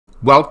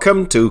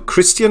Welcome to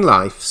Christian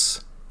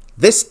Life's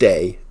This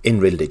Day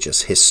in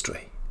Religious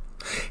History.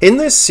 In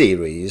this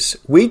series,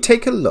 we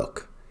take a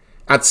look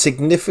at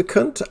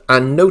significant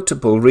and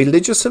notable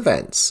religious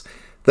events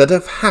that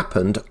have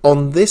happened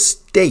on this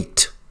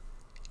date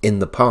in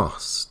the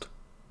past.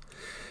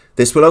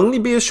 This will only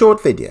be a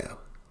short video.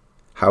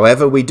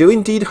 However, we do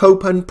indeed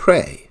hope and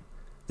pray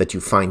that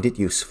you find it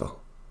useful.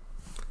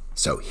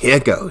 So here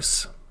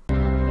goes.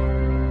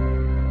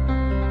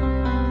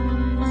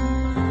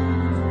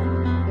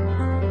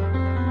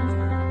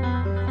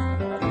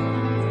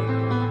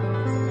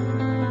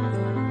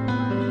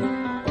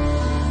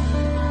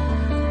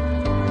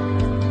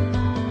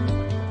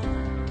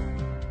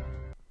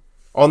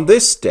 On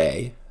this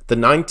day, the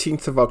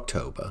 19th of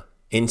October,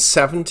 in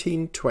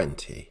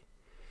 1720,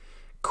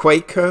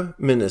 Quaker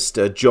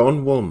Minister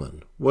John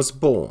Woolman was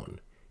born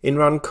in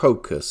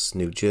Rancocas,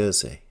 New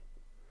Jersey.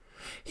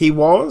 He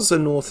was a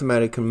North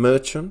American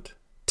merchant,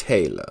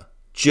 tailor,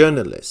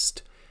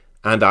 journalist,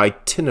 and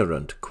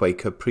itinerant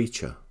Quaker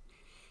preacher,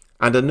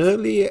 and an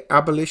early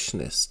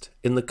abolitionist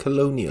in the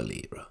colonial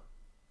era.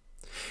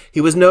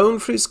 He was known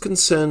for his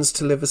concerns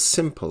to live a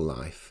simple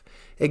life,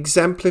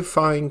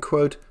 exemplifying,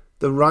 quote,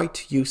 the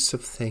right use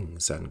of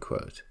things,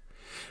 unquote,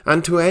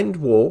 and to end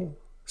war,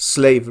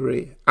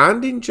 slavery,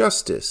 and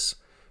injustice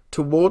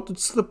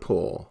towards the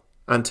poor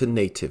and to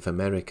Native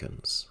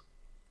Americans.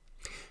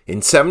 In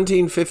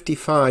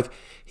 1755,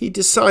 he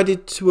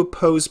decided to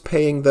oppose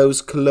paying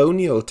those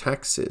colonial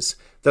taxes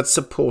that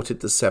supported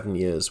the 7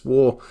 Years'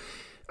 War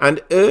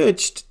and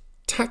urged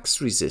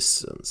tax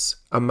resistance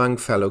among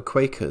fellow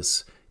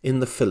Quakers in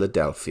the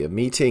Philadelphia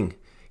meeting,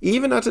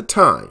 even at a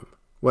time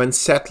when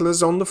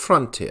settlers on the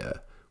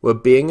frontier were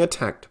being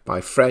attacked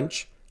by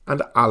French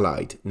and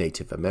Allied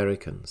Native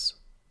Americans.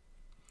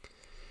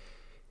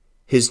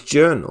 His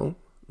journal,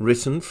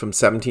 written from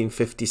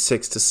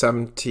 1756 to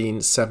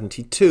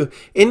 1772,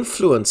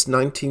 influenced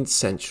 19th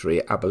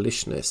century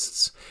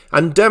abolitionists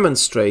and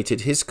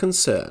demonstrated his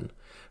concern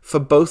for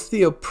both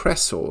the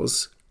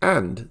oppressors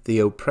and the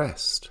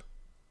oppressed.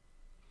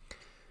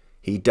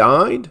 He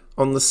died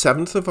on the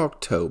 7th of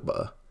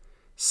October,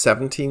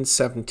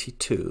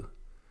 1772,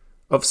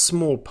 of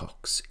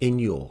smallpox in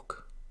York,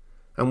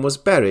 and was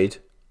buried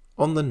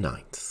on the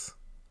 9th,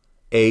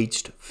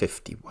 aged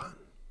 51.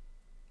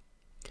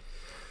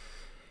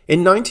 In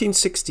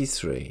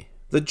 1963,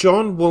 the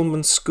John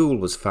Woolman School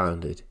was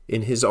founded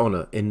in his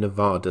honor in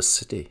Nevada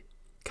City,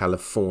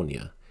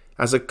 California,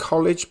 as a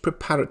college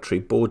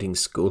preparatory boarding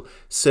school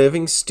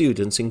serving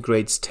students in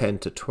grades 10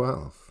 to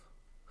 12.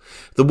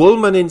 The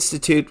Woolman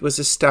Institute was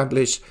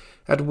established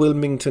at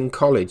Wilmington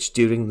College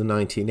during the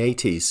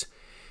 1980s,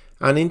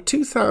 and in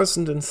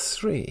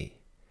 2003,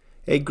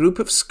 a group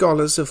of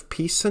scholars of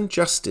peace and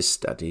justice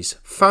studies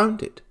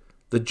founded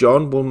the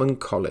John Woolman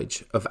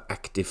College of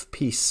Active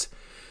Peace,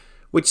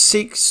 which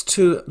seeks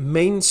to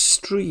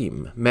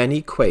mainstream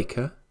many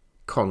Quaker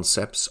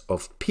concepts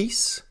of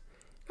peace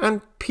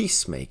and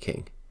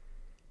peacemaking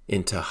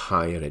into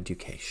higher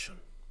education.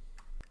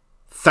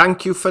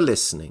 Thank you for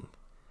listening,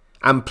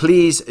 and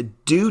please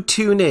do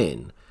tune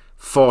in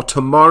for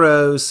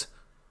tomorrow's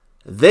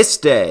This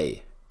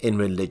Day in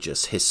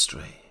Religious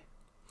History.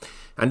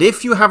 And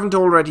if you haven't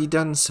already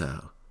done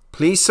so,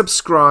 please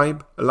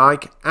subscribe,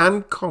 like,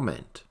 and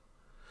comment,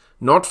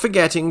 not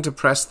forgetting to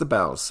press the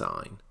bell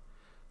sign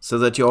so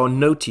that you're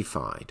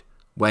notified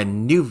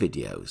when new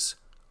videos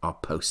are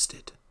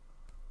posted.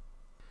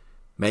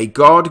 May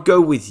God go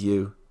with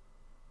you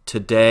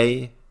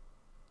today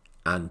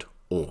and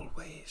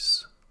always.